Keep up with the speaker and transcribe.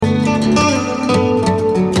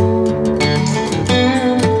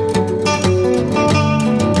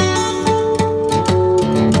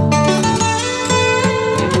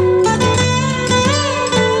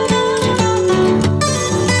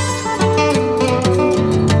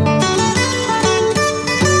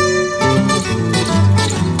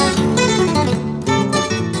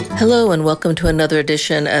Hello and welcome to another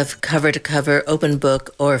edition of Cover to Cover, Open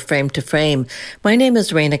Book, or Frame to Frame. My name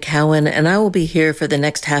is Raina Cowan, and I will be here for the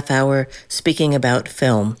next half hour speaking about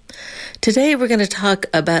film. Today we're going to talk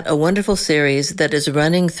about a wonderful series that is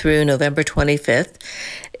running through November 25th.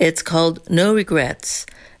 It's called No Regrets,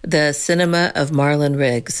 the cinema of Marlon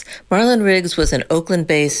Riggs. Marlon Riggs was an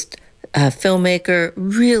Oakland-based filmmaker,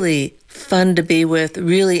 really fun to be with,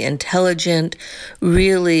 really intelligent,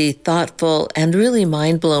 really thoughtful, and really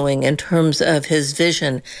mind-blowing in terms of his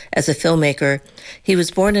vision as a filmmaker. He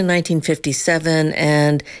was born in 1957,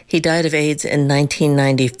 and he died of AIDS in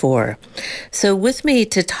 1994. So with me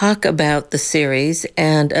to talk about the series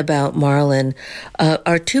and about Marlon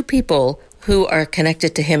are two people who are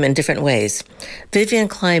connected to him in different ways. Vivian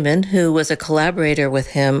Kleiman, who was a collaborator with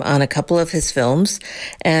him on a couple of his films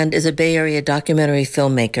and is a Bay Area documentary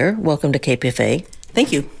filmmaker. Welcome to KPFA.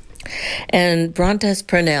 Thank you. And Brontes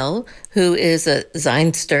Purnell, who is a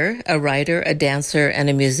Zeinster, a writer, a dancer, and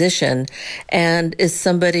a musician, and is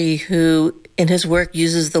somebody who, in his work,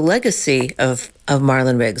 uses the legacy of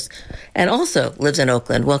Marlon Riggs, and also lives in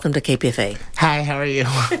Oakland. Welcome to KPFA. Hi, how are you?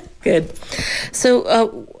 Good.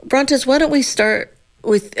 So, Brontes, why don't we start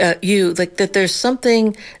with you, like that there's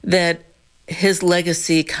something that his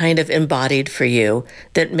legacy kind of embodied for you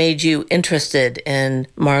that made you interested in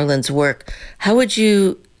Marlon's work. How would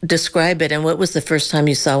you describe it, and what was the first time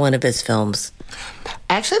you saw one of his films?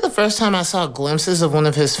 Actually, the first time I saw glimpses of one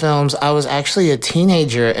of his films, I was actually a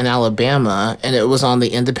teenager in Alabama, and it was on the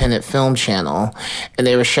Independent Film Channel, and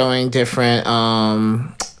they were showing different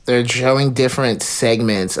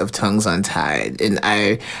segments of Tongues Untied, and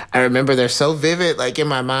I remember they're so vivid, like in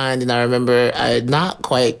my mind, and I remember I had not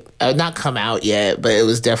come out yet, but it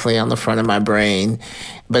was definitely on the front of my brain.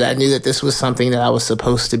 But I knew that this was something that I was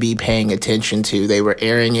supposed to be paying attention to. They were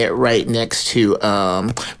airing it right next to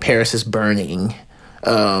Paris is Burning.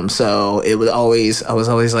 So I was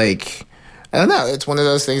always like, I don't know. It's one of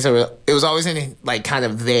those things it was always in like kind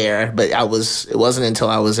of there, but it wasn't until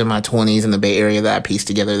I was in my 20s in the Bay Area that I pieced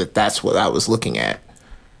together that that's what I was looking at.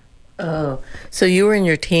 Oh, so you were in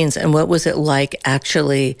your teens, and what was it like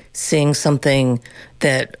actually seeing something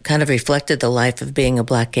that kind of reflected the life of being a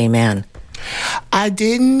Black gay man? I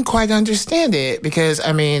didn't quite understand it because,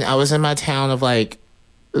 I mean, I was in my town of like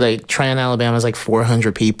Tryon, Alabama is like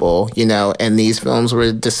 400 people, and these films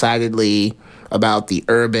were decidedly about the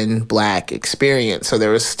urban Black experience. So there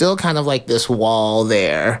was still kind of like this wall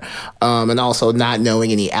there, and also not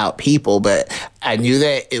knowing any out people. But I knew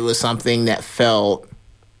that it was something that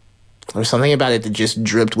there was something about it that just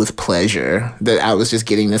dripped with pleasure, that I was just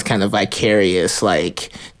getting this kind of vicarious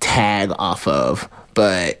like tag off of.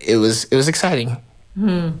 But it was exciting.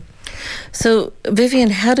 So, Vivian,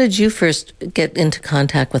 how did you first get into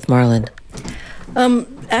contact with Marlon?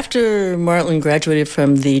 After Marlon graduated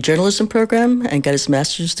from the journalism program and got his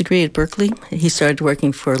master's degree at Berkeley, he started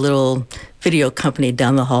working for a little video company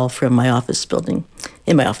down the hall from my office building.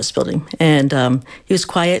 And he was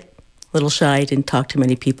quiet, a little shy, didn't talk to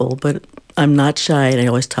many people, but I'm not shy, and I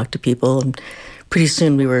always talk to people. And pretty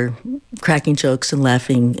soon we were cracking jokes and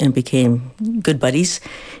laughing and became good buddies.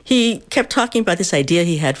 He kept talking about this idea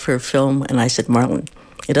he had for a film, and I said, Marlon,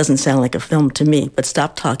 it doesn't sound like a film to me, but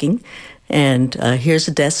stop talking. And here's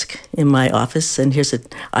a desk in my office, and here's an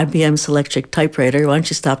IBM Selectric typewriter. Why don't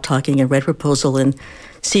you stop talking and write a proposal and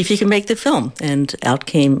see if you can make the film? And out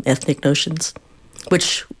came Ethnic Notions,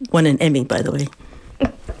 which won an Emmy, by the way.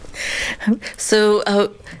 So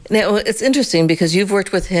now it's interesting because you've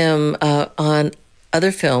worked with him on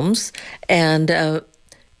other films, and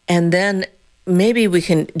then maybe we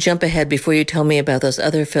can jump ahead before you tell me about those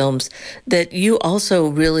other films, that you also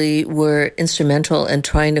really were instrumental in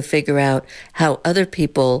trying to figure out how other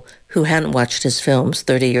people who hadn't watched his films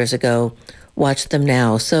 30 years ago watch them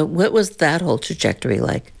now. So what was that whole trajectory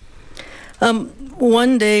like?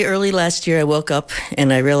 One day early last year, I woke up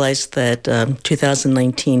and I realized that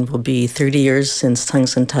 2019 will be 30 years since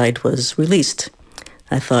Tongues Untied was released.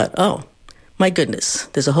 I thought, oh, my goodness,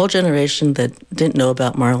 there's a whole generation that didn't know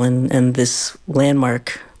about Marlon and this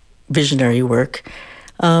landmark visionary work.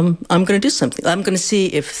 I'm going to do something. I'm going to see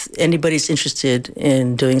if anybody's interested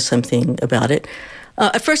in doing something about it.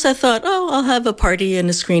 At first I thought, I'll have a party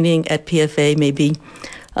and a screening at PFA maybe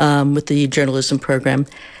with the journalism program.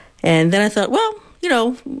 And then I thought, well,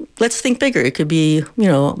 let's think bigger. It could be,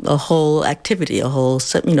 a whole activity, a whole,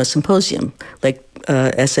 symposium, like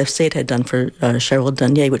SF State had done for Cheryl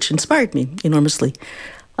Dunye, which inspired me enormously.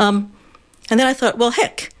 And then I thought, well,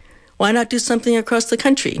 heck, why not do something across the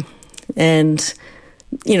country? And,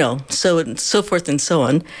 so forth and so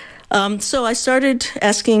on. So I started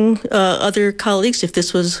asking other colleagues if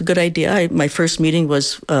this was a good idea. My first meeting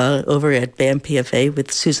was over at BAM PFA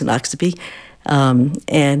with Susan Oxtoby,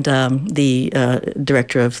 and the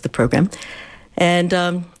director of the program.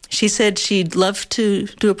 And she said she'd love to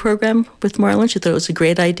do a program with Marlon. She thought it was a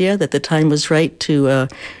great idea, that the time was right to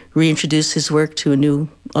reintroduce his work to a new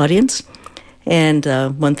audience. And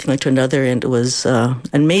one thing led to another, and it was an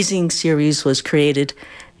amazing series was created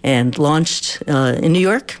and launched in New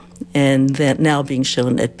York, and that now being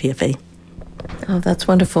shown at PFA. Oh, that's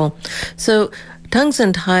wonderful. So Tongues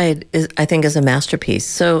and Tide, I think, is a masterpiece.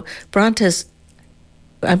 So Brantis,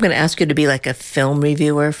 I'm going to ask you to be like a film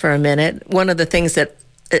reviewer for a minute. One of the things that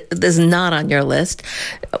is not on your list,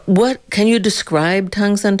 what can you describe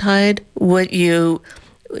Tongues and Tide? What you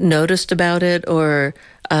noticed about it, or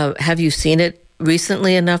have you seen it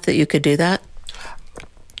recently enough that you could do that?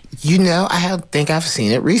 I don't think I've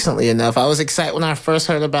seen it recently enough. I was excited when I first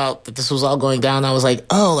heard about that this was all going down. I was like,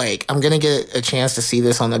 I'm going to get a chance to see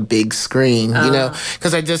this on a big screen,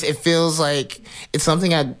 because it feels like it's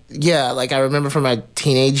something I remember from my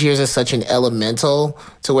teenage years as such an elemental,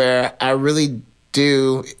 to where I really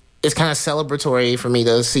do. It's kind of celebratory for me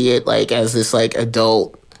to see it like as this like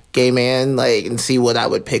adult gay man, like, and see what I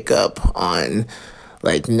would pick up on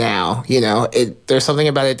like now, there's something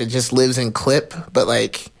about it that just lives in clip, but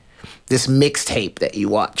like this mixtape that you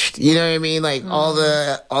watched, you know what I mean? Like all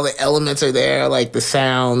the elements are there, like the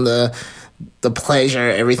sound, the pleasure,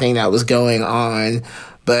 everything that was going on.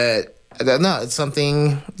 But no, it's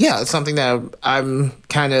something that I'm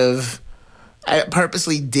kind of, I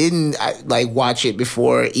purposely didn't watch it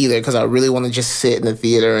before either, because I really want to just sit in the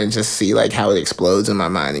theater and just see like how it explodes in my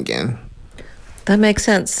mind again. That makes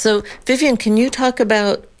sense. So, Vivian, can you talk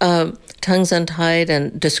about Tongues Untied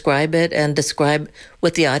and describe it, and describe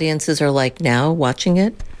what the audiences are like now watching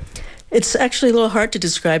it? It's actually a little hard to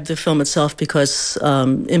describe the film itself, because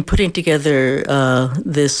in putting together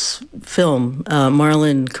this film,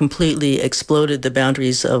 Marlon completely exploded the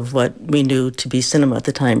boundaries of what we knew to be cinema at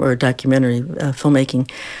the time, or documentary filmmaking.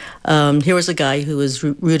 Here was a guy who was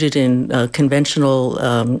rooted in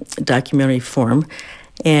conventional documentary form,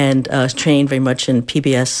 and trained very much in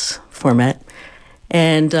PBS format,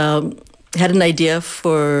 and had an idea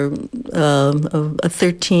for a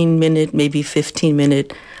 13-minute, maybe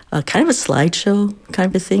 15-minute, kind of a slideshow kind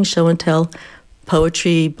of a thing, show and tell,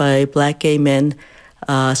 poetry by Black gay men,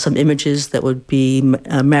 some images that would be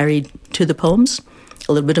married to the poems,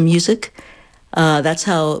 a little bit of music. That's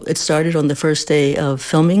how it started on the first day of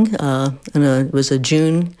filming. It was a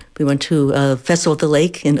June. We went to a festival at the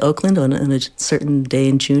lake in Oakland on a certain day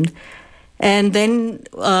in June. And then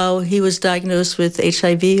he was diagnosed with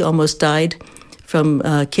HIV, almost died from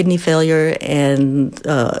kidney failure, and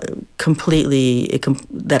that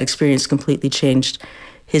experience completely changed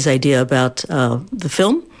his idea about the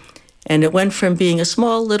film. And it went from being a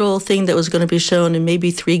small little thing that was going to be shown in maybe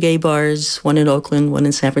 3 gay bars, one in Oakland, one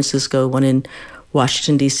in San Francisco, one in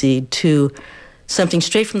Washington, D.C., to something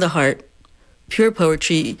straight from the heart, pure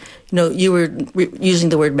poetry. You were using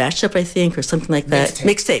the word mashup, I think, or something like that.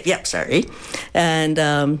 Mixtape, yep, sorry. And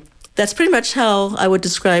that's pretty much how I would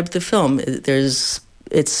describe the film.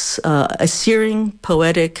 It's a searing,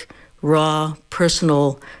 poetic, raw,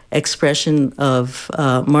 personal expression of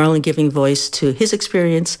Marlon giving voice to his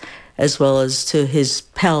experience, as well as to his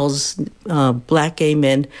pals, Black gay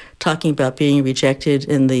men, talking about being rejected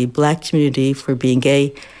in the Black community for being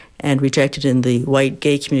gay, and rejected in the white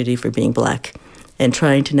gay community for being Black, and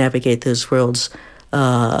trying to navigate those worlds.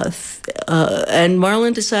 And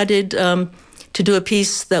Marlon decided to do a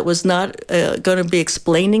piece that was not going to be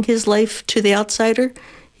explaining his life to the outsider.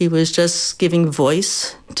 He was just giving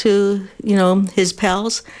voice to, his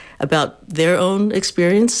pals about their own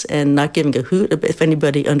experience, and not giving a hoot if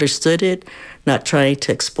anybody understood it, not trying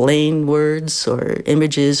to explain words or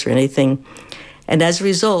images or anything. And as a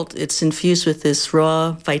result, it's infused with this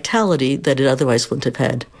raw vitality that it otherwise wouldn't have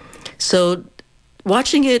had. So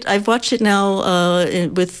watching it, I've watched it now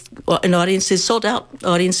in audiences, sold out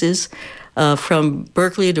audiences, from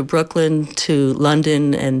Berkeley to Brooklyn to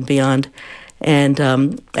London and beyond. And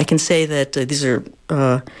I can say that these are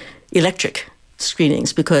electric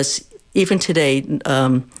screenings, because even today,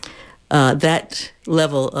 that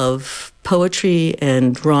level of poetry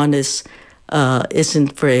and rawness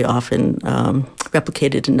isn't very often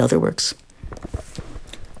replicated in other works.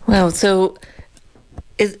 Wow. So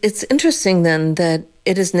it's interesting then that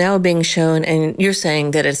it is now being shown, and you're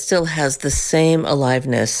saying that it still has the same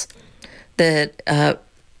aliveness, that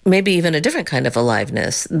maybe even a different kind of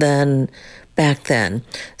aliveness than back then.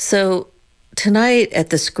 So tonight at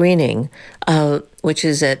the screening, which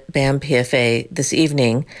is at BAM PFA this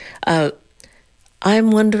evening,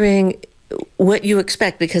 I'm wondering what you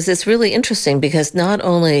expect, because it's really interesting, because not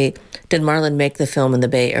only did Marlon make the film in the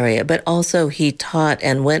Bay Area, but also he taught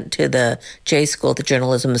and went to the J School, the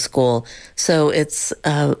journalism school. So it's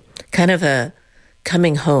kind of a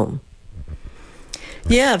coming home.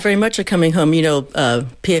 Yeah, very much a coming home.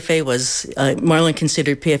 PFA was, Marlon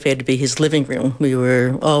considered PFA to be his living room. We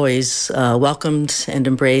were always welcomed and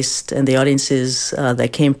embraced, and the audiences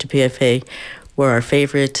that came to PFA were our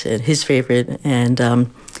favorite and his favorite. And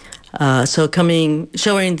so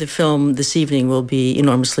showing the film this evening will be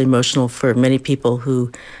enormously emotional for many people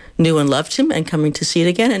who knew and loved him and coming to see it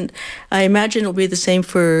again. And I imagine it will be the same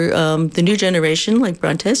for the new generation, like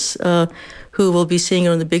Brontes, who will be seeing it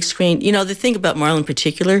on the big screen. The thing about Marlon in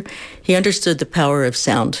particular, he understood the power of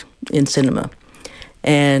sound in cinema.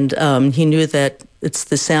 And he knew that it's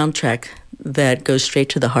the soundtrack that goes straight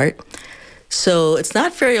to the heart. So it's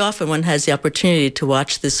not very often one has the opportunity to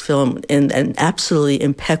watch this film in an absolutely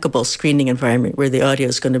impeccable screening environment where the audio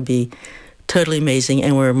is going to be totally amazing,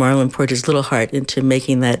 and where Marlon poured his little heart into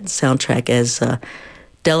making that soundtrack as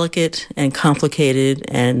delicate and complicated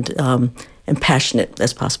and passionate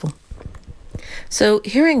as possible. So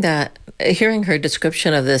hearing her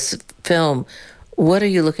description of this film, what are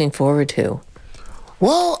you looking forward to?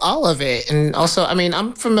 Well, all of it. And also,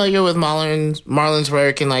 I'm familiar with Marlon's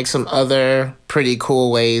work in like some other pretty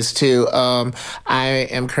cool ways too. I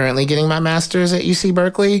am currently getting my master's at UC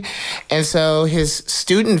Berkeley. And so his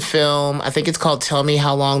student film, I think it's called Tell Me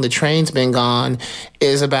How Long the Train's Been Gone,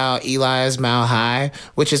 is about Eli's Mile High,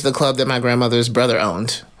 which is the club that my grandmother's brother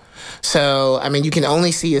owned. So, you can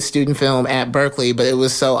only see a student film at Berkeley, but it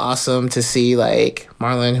was so awesome to see, like,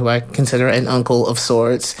 Marlon, who I consider an uncle of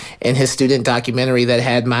sorts, in his student documentary that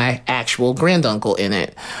had my actual granduncle in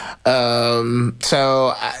it. It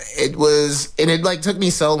took me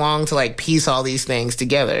so long to, like, piece all these things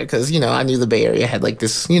together because, I knew the Bay Area had, like,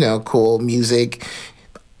 this, cool music,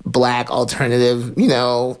 Black alternative,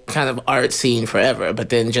 kind of art scene forever. But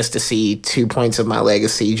then just to see 2 points of my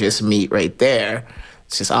legacy just meet right there,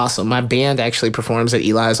 it's just awesome. My band actually performs at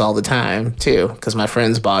Eli's all the time, too, because my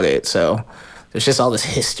friends bought it. So there's just all this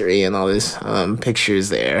history and all this pictures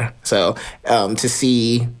there. So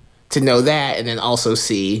to know that and then also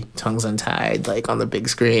see Tongues Untied, like, on the big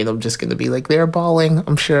screen, I'm just going to be, like, there bawling,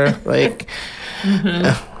 I'm sure. Like,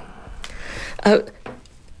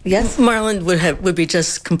 Yes, Marlon would be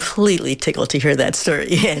just completely tickled to hear that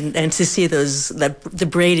story and to see the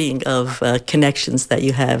braiding of connections that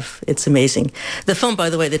you have. It's amazing. The film, by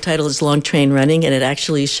the way, the title is Long Train Running, and it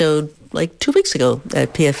actually showed like 2 weeks ago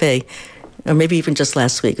at PFA, or maybe even just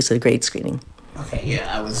last week. It's a great screening. Okay,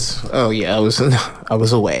 yeah, I was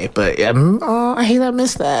away, but I hate I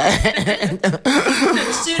missed that.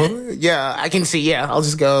 Yeah, I can see. Yeah, I'll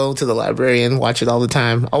just go to the library and watch it all the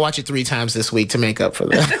time. I'll watch it 3 times this week to make up for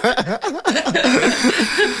that.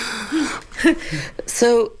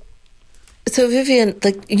 So Vivian,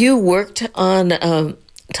 like, you worked on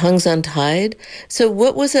Tongues Untied. So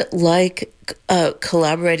what was it like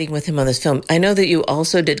collaborating with him on this film? I know that you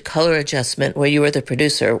also did color adjustment, where you were the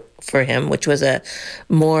producer for him, which was a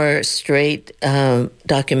more straight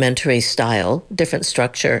documentary style, different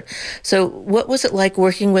structure. So what was it like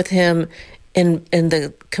working with him in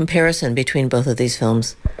the comparison between both of these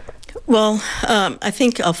films? Well, I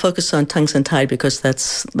think I'll focus on Tongues Untied because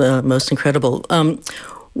that's the most incredible.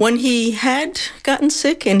 When he had gotten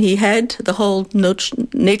sick and he had the whole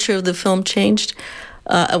nature of the film changed,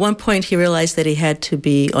 at one point he realized that he had to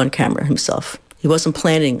be on camera himself. He wasn't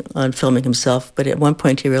planning on filming himself, but at one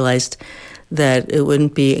point he realized that it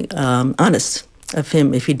wouldn't be honest of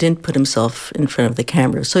him if he didn't put himself in front of the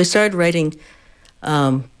camera. So he started writing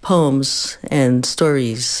poems and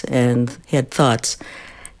stories, and he had thoughts.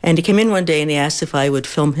 And he came in one day and he asked if I would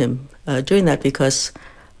film him doing that because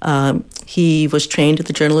he was trained at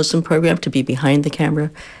the journalism program to be behind the camera,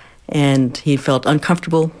 and he felt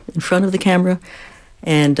uncomfortable in front of the camera,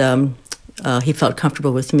 and he felt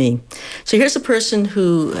comfortable with me. So here's a person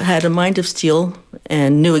who had a mind of steel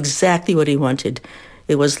and knew exactly what he wanted.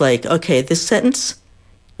 It was like, okay, this sentence,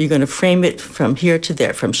 you're going to frame it from here to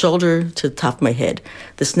there, from shoulder to the top of my head.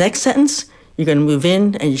 This next sentence, you're going to move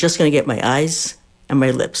in, and you're just going to get my eyes and my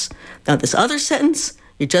lips. Now, this other sentence,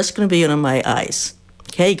 you're just going to be on my eyes.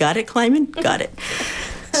 Okay, got it, Kleiman? Got it.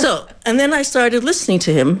 So, and then I started listening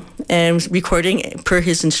to him and recording per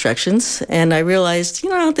his instructions, and I realized,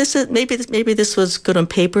 this is maybe this was good on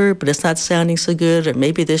paper, but it's not sounding so good, or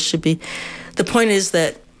maybe this should be. The point is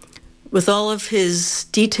that with all of his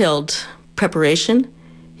detailed preparation,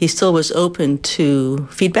 he still was open to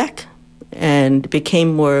feedback and it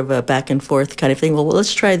became more of a back and forth kind of thing. Well,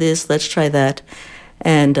 let's try this, let's try that.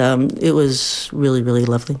 And it was really, really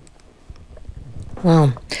lovely.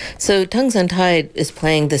 Wow. So Tongues Untied is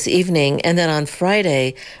playing this evening, and then on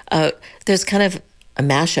Friday, there's kind of a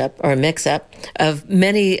mashup or a mix-up of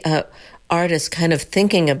many artists kind of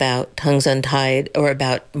thinking about Tongues Untied or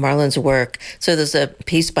about Marlon's work. So there's a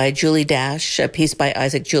piece by Julie Dash, a piece by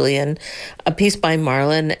Isaac Julian, a piece by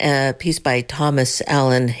Marlon, a piece by Thomas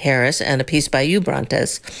Allen Harris, and a piece by you,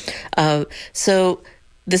 Brontes. So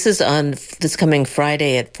this is on this coming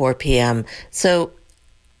Friday at 4 p.m. So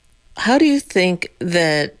how do you think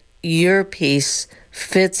that your piece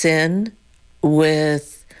fits in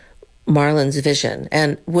with Marlon's vision,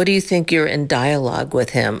 and what do you think you're in dialogue with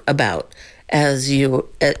him about as you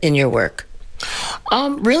in your work?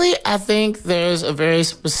 Really, I think there's a very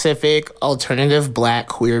specific alternative Black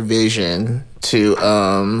queer vision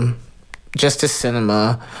to just to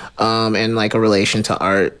cinema and like a relation to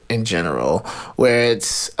art in general, where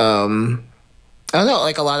it's I don't know,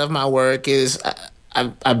 like a lot of my work is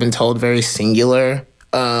I've been told very singular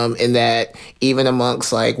in that even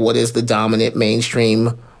amongst like what is the dominant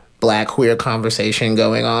mainstream Black queer conversation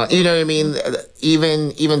going on, you know what I mean?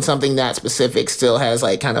 Even something that specific still has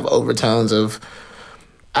like kind of overtones of,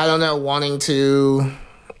 I don't know, wanting to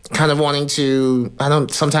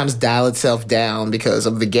sometimes dial itself down because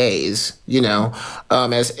of the gaze, you know,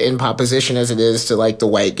 as in opposition as it is to like the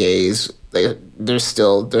white gaze. There's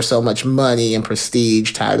so much money and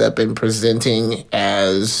prestige tied up in presenting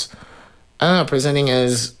as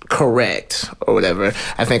correct or whatever.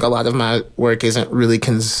 I think a lot of my work isn't really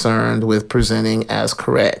concerned with presenting as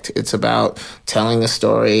correct. It's about telling the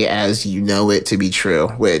story as you know it to be true,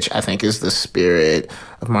 which I think is the spirit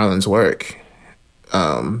of Marlon's work.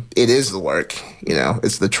 It is the work, you know,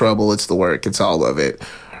 it's the trouble, it's the work, it's all of it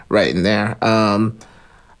right in there.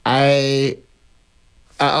 I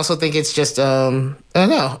also think it's just, I don't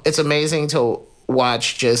know, it's amazing to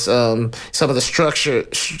watch just some of the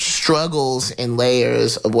struggles and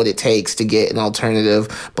layers of what it takes to get an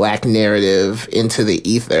alternative Black narrative into the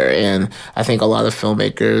ether. And I think a lot of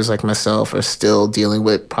filmmakers like myself are still dealing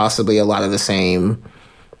with possibly a lot of the same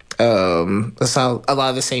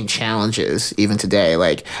challenges even today.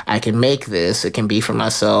 Like, I can make this, it can be for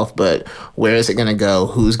myself, but where is it going to go?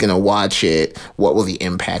 Who's going to watch it? What will the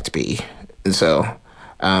impact be? And so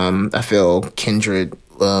I feel kindred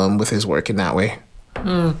with his work in that way.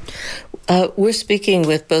 We're speaking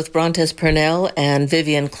with both Brontes Purnell and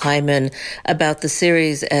Vivian Kleiman about the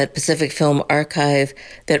series at Pacific Film Archive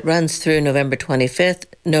that runs through November 25th,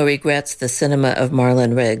 No Regrets, the Cinema of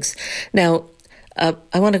Marlon Riggs. Now, I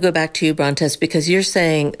want to go back to you, Brontes, because you're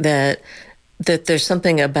saying that there's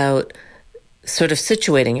something about sort of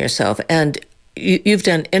situating yourself, and you've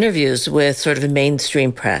done interviews with sort of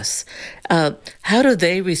mainstream press. How do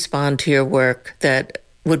they respond to your work that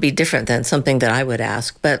would be different than something that I would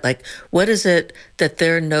ask? But like, what is it that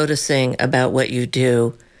they're noticing about what you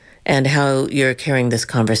do and how you're carrying this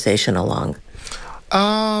conversation along?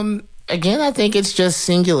 Again, I think it's just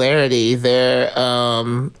singularity there.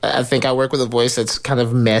 I think I work with a voice that's kind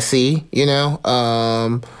of messy, you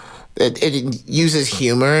know. It uses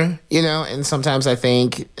humor, you know, and sometimes I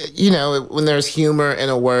think, you know, when there's humor in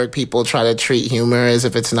a work, people try to treat humor as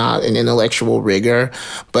if it's not an intellectual rigor.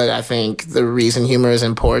 But I think the reason humor is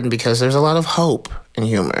important because there's a lot of hope in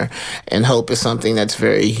humor. And hope is something that's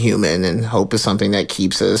very human, and hope is something that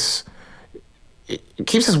keeps us,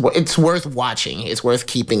 it's worth watching. It's worth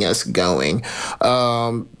keeping us going.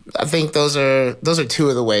 I think those are two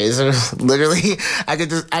of the ways. There's literally, I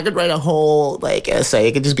could write a whole like essay.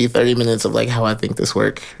 It could just be 30 minutes of like how I think this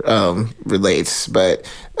work relates.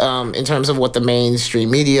 But in terms of what the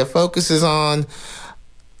mainstream media focuses on,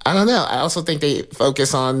 I don't know. I also think they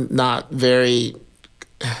focus on not very,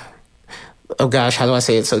 oh gosh, how do I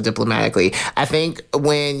say it so diplomatically? I think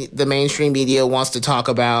when the mainstream media wants to talk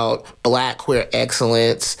about Black queer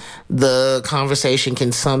excellence, the conversation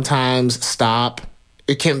can sometimes stop.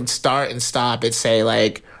 It can start and stop at, say,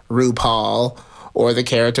 like RuPaul or the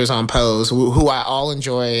characters on Pose, who I all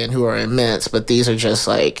enjoy and who are immense, but these are just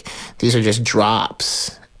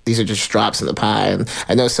drops. These are just drops in the pie. And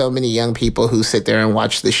I know so many young people who sit there and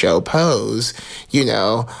watch the show Pose, you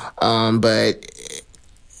know, but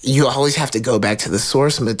you always have to go back to the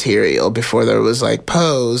source material. Before there was like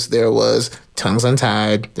Pose, there was Tongues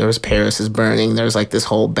Untied, there was Paris is Burning, there's like this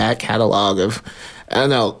whole back catalog of, I don't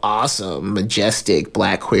know, awesome, majestic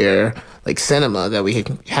Black queer like cinema that we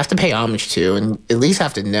have to pay homage to, and at least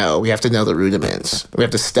have to know. We have to know the rudiments. We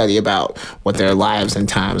have to study about what their lives and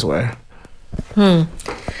times were.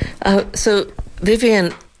 So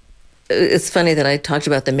Vivian, it's funny that I talked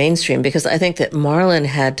about the mainstream because I think that Marlon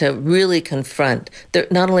had to really confront.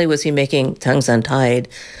 Not only was he making Tongues Untied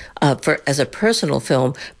as a personal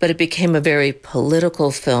film, but it became a very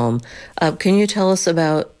political film. Can you tell us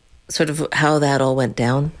about sort of how that all went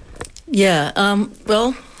down? Yeah.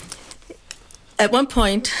 Well, at one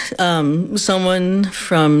point, someone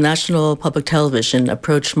from National Public Television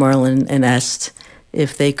approached Marlon and asked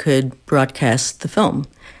if they could broadcast the film.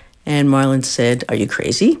 And Marlon said, "Are you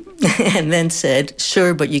crazy?" and then said,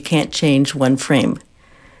 "Sure, but you can't change one frame."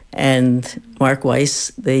 And Mark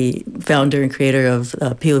Weiss, the founder and creator of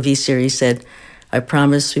POV series, said, "I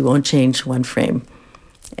promise we won't change one frame."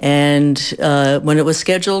 And when it was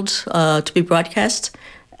scheduled to be broadcast,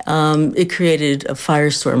 it created a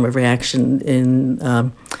firestorm of reaction in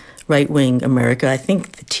right-wing America. I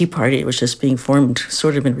think the Tea Party was just being formed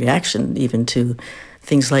sort of in reaction even to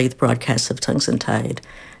things like the broadcast of Tongues Untied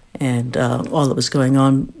and all that was going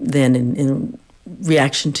on then in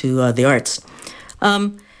reaction to the arts.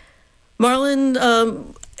 Marlon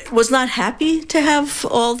was not happy to have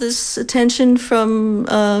all this attention from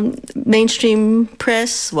mainstream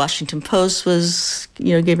press. Washington Post was,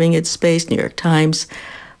 giving it space, New York Times.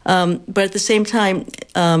 But at the same time,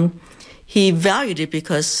 he valued it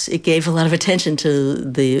because it gave a lot of attention to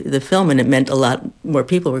the film, and it meant a lot more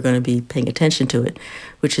people were going to be paying attention to it,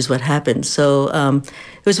 which is what happened. So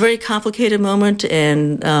it was a very complicated moment,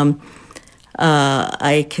 and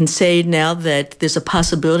I can say now that there's a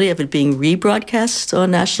possibility of it being rebroadcast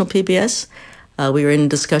on national PBS. We are in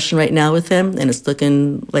discussion right now with them, and it's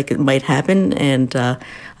looking like it might happen. And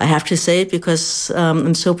I have to say it because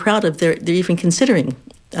I'm so proud of they're even considering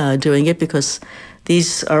doing it, because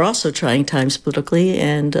these are also trying times politically,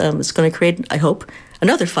 and it's going to create, I hope,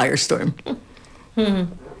 another firestorm.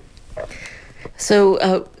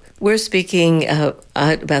 So we're speaking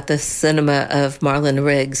about the cinema of Marlon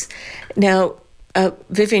Riggs. Now,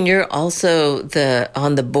 Vivian, you're also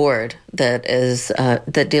on the board that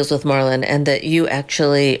deals with Marlon, and that you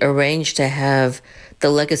actually arranged to have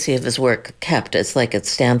the legacy of his work kept. It's like at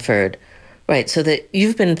Stanford, right? So that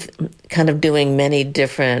you've been kind of doing many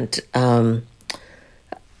different,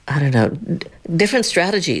 different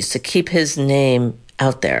strategies to keep his name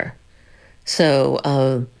out there.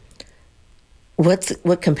 So,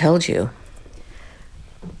 what compelled you?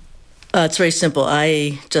 It's very simple.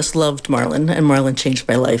 I just loved Marlon, and Marlon changed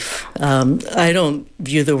my life. I don't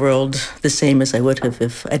view the world the same as I would have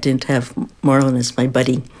if I didn't have Marlon as my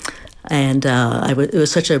buddy. And it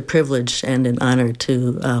was such a privilege and an honor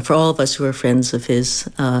for all of us who are friends of his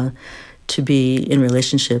to be in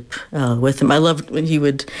relationship with him. I loved when he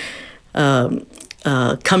would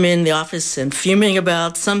come in the office and fuming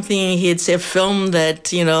about something. He'd say a film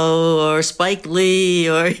that, or Spike Lee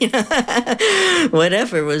or,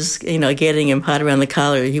 whatever was, getting him hot around the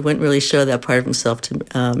collar. He wouldn't really show that part of himself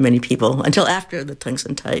to many people until after the Tongues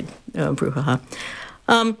Untied brouhaha.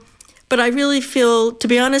 But I really feel, to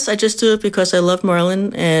be honest, I just do it because I love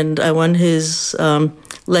Marlon, and I want his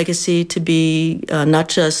legacy to be not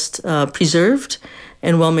just preserved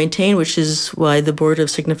and well-maintained, which is why the board of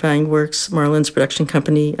Signifying Works, Marlon's production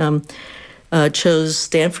company, chose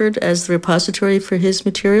Stanford as the repository for his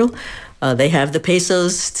material. They have the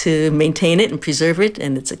pesos to maintain it and preserve it,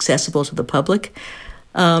 and it's accessible to the public.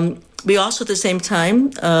 We also, at the same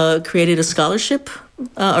time, created a scholarship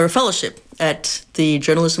or a fellowship at the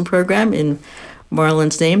journalism program in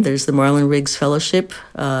Marlon's name. There's the Marlon Riggs Fellowship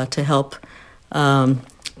to help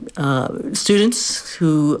students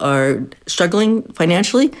who are struggling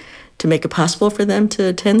financially, to make it possible for them to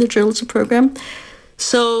attend the journalism program.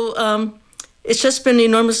 So it's just been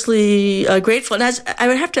enormously grateful. And as I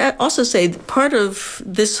would have to also say, part of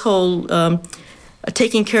this whole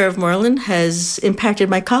taking care of Marlon has impacted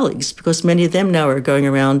my colleagues, because many of them now are going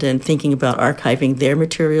around and thinking about archiving their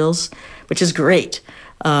materials, which is great.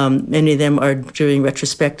 Many of them are doing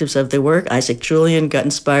retrospectives of their work. Isaac Julian got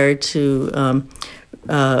inspired to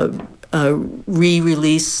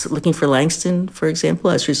re-release Looking for Langston, for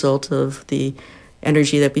example, as a result of the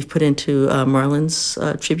energy that we've put into Marlon's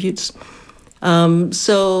tributes.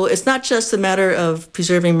 So it's not just a matter of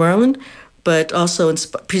preserving Marlon, but also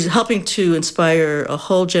helping to inspire a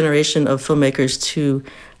whole generation of filmmakers to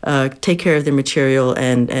take care of their material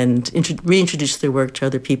and reintroduce their work to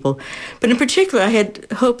other people. But in particular, I had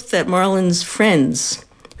hoped that Marlon's friends,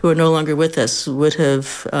 who are no longer with us, would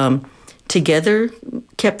have together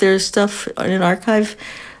kept their stuff in an archive.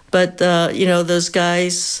 But, those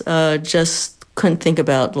guys just couldn't think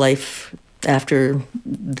about life after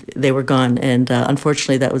they were gone. And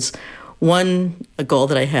unfortunately, that was a goal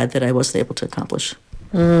that I had that I wasn't able to accomplish.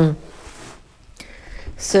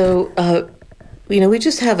 So, we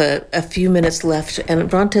just have a few minutes left. And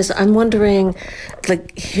Brontes, I'm wondering,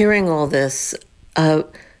 like, hearing all this,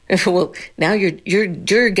 well, now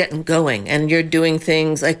you're getting going and you're doing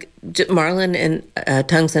things like Marlon in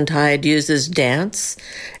Tongues Untied uses dance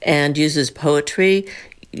and uses poetry.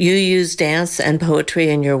 You use dance and poetry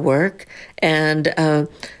in your work. And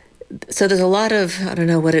so there's a lot of, I don't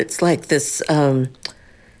know what it's like, this,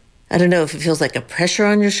 I don't know if it feels like a pressure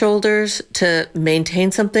on your shoulders to maintain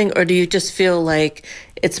something, or do you just feel like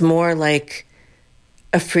it's more like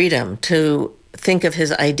a freedom to think of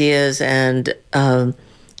his ideas and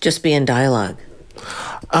just be in dialogue?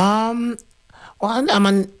 Well, I'm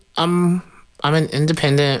an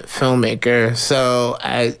independent filmmaker, so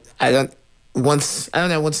I don't. When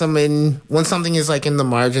something is like in the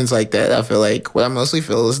margins like that, I feel like what I mostly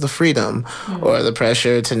feel is the freedom or the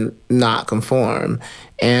pressure to not conform.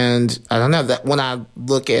 And I don't know, that when I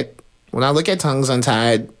look at Tongues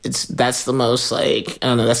Untied, that's the most, like, I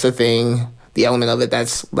don't know, that's the thing, the element of it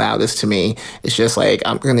that's loudest to me. It's just like,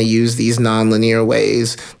 I'm going to use these nonlinear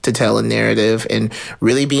ways to tell a narrative, and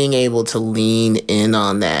really being able to lean in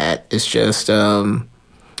on that is just, I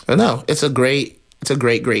don't know, it's a great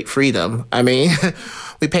freedom. I mean,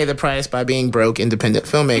 we pay the price by being broke independent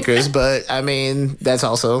filmmakers, but I mean, that's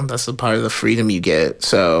a part of the freedom you get.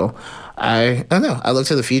 So I don't know. I look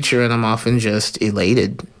to the future and I'm often just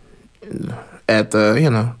elated at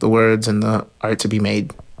the words and the art to be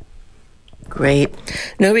made. Great.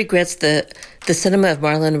 No Regrets, the cinema of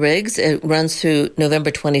Marlon Riggs. It runs through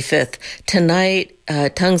November 25th. Tonight,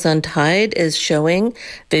 Tongues Untied is showing.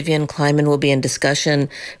 Vivian Kleiman will be in discussion.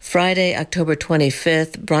 Friday, October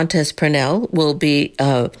 25th, Brontes Purnell will be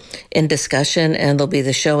in discussion, and there'll be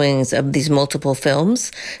the showings of these multiple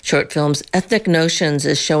films, short films. Ethnic Notions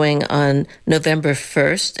is showing on November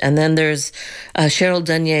 1st. And then there's Cheryl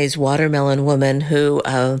Dunier's Watermelon Woman, who...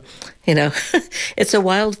 it's a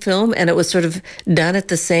wild film, and it was sort of done at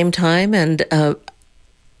the same time, and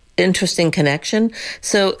interesting connection.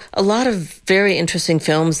 So a lot of very interesting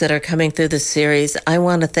films that are coming through this series. I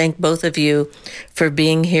want to thank both of you for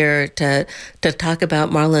being here to talk about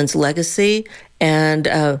Marlon's legacy and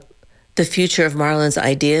the future of Marlon's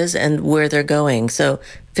ideas and where they're going. So,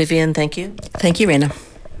 Vivian, thank you. Thank you, Raina.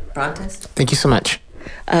 Brontes? Thank you so much.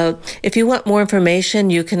 If you want more information,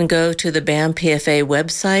 you can go to the BAM PFA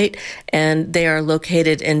website, and they are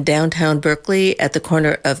located in downtown Berkeley at the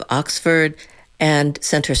corner of Oxford and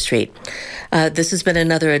Center Street. This has been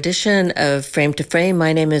another edition of Frame to Frame.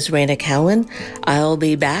 My name is Raina Cowan. I'll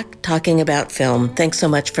be back talking about film. Thanks so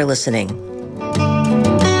much for listening.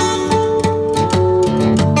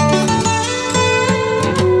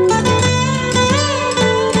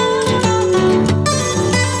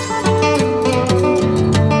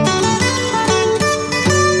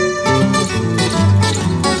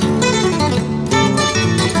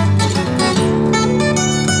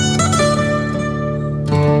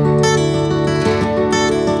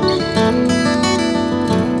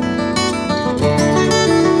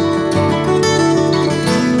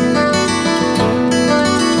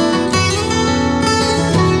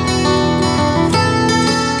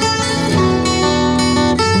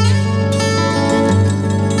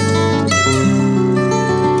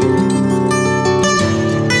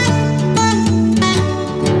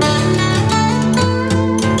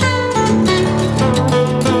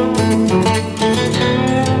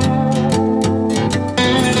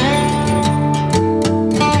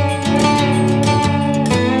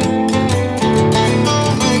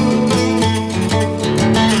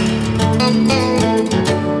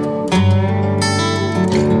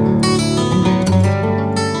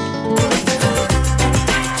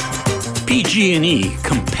 PG&E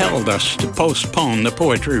compelled us to postpone the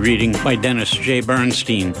poetry reading by Dennis J.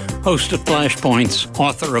 Bernstein, host of Flashpoints,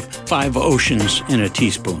 author of 5 Oceans in a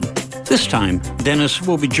Teaspoon. This time, Dennis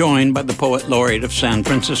will be joined by the poet laureate of San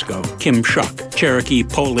Francisco, Kim Shuck, Cherokee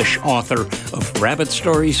Polish author of Rabbit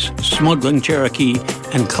Stories, Smuggling Cherokee,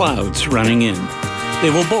 and Clouds Running In. They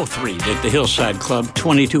will both read at the Hillside Club,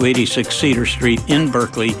 2286 Cedar Street in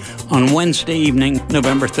Berkeley on Wednesday evening,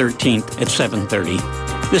 November 13th at 7:30.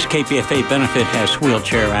 This KPFA benefit has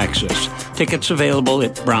wheelchair access. Tickets available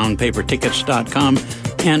at brownpapertickets.com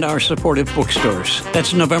and our supportive bookstores.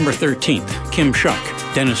 That's November 13th. Kim Shuck,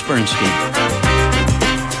 Dennis Bernstein.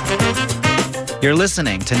 You're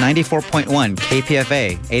listening to 94.1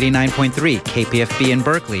 KPFA, 89.3 KPFB in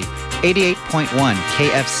Berkeley, 88.1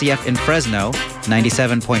 KFCF in Fresno,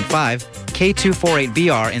 97.5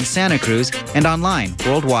 K248BR in Santa Cruz, and online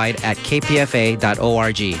worldwide at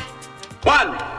kpfa.org.